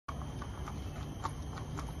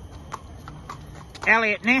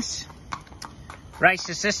Elliot Ness.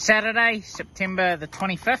 Races this Saturday, September the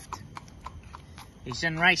 25th. He's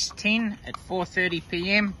in race 10 at 4:30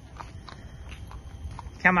 p.m.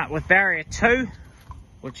 Come up with barrier 2,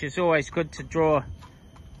 which is always good to draw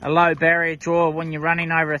a low barrier draw when you're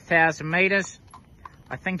running over 1,000 metres.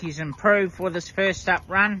 I think he's improved with his first up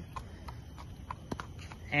run.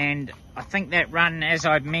 And I think that run, as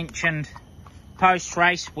I've mentioned,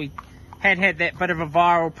 post-race, we had that bit of a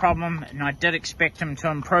viral problem, and I did expect him to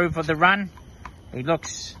improve with the run. He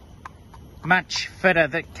looks much fitter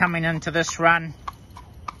coming into this run.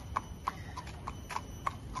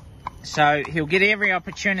 So he'll get every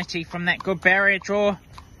opportunity from that good barrier draw,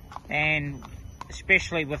 and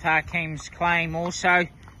especially with Hakeem's claim also,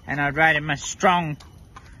 and I'd rate him a strong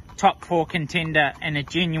top 4 contender and a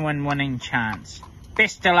genuine winning chance.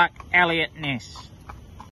 Best of luck, Elliot Ness.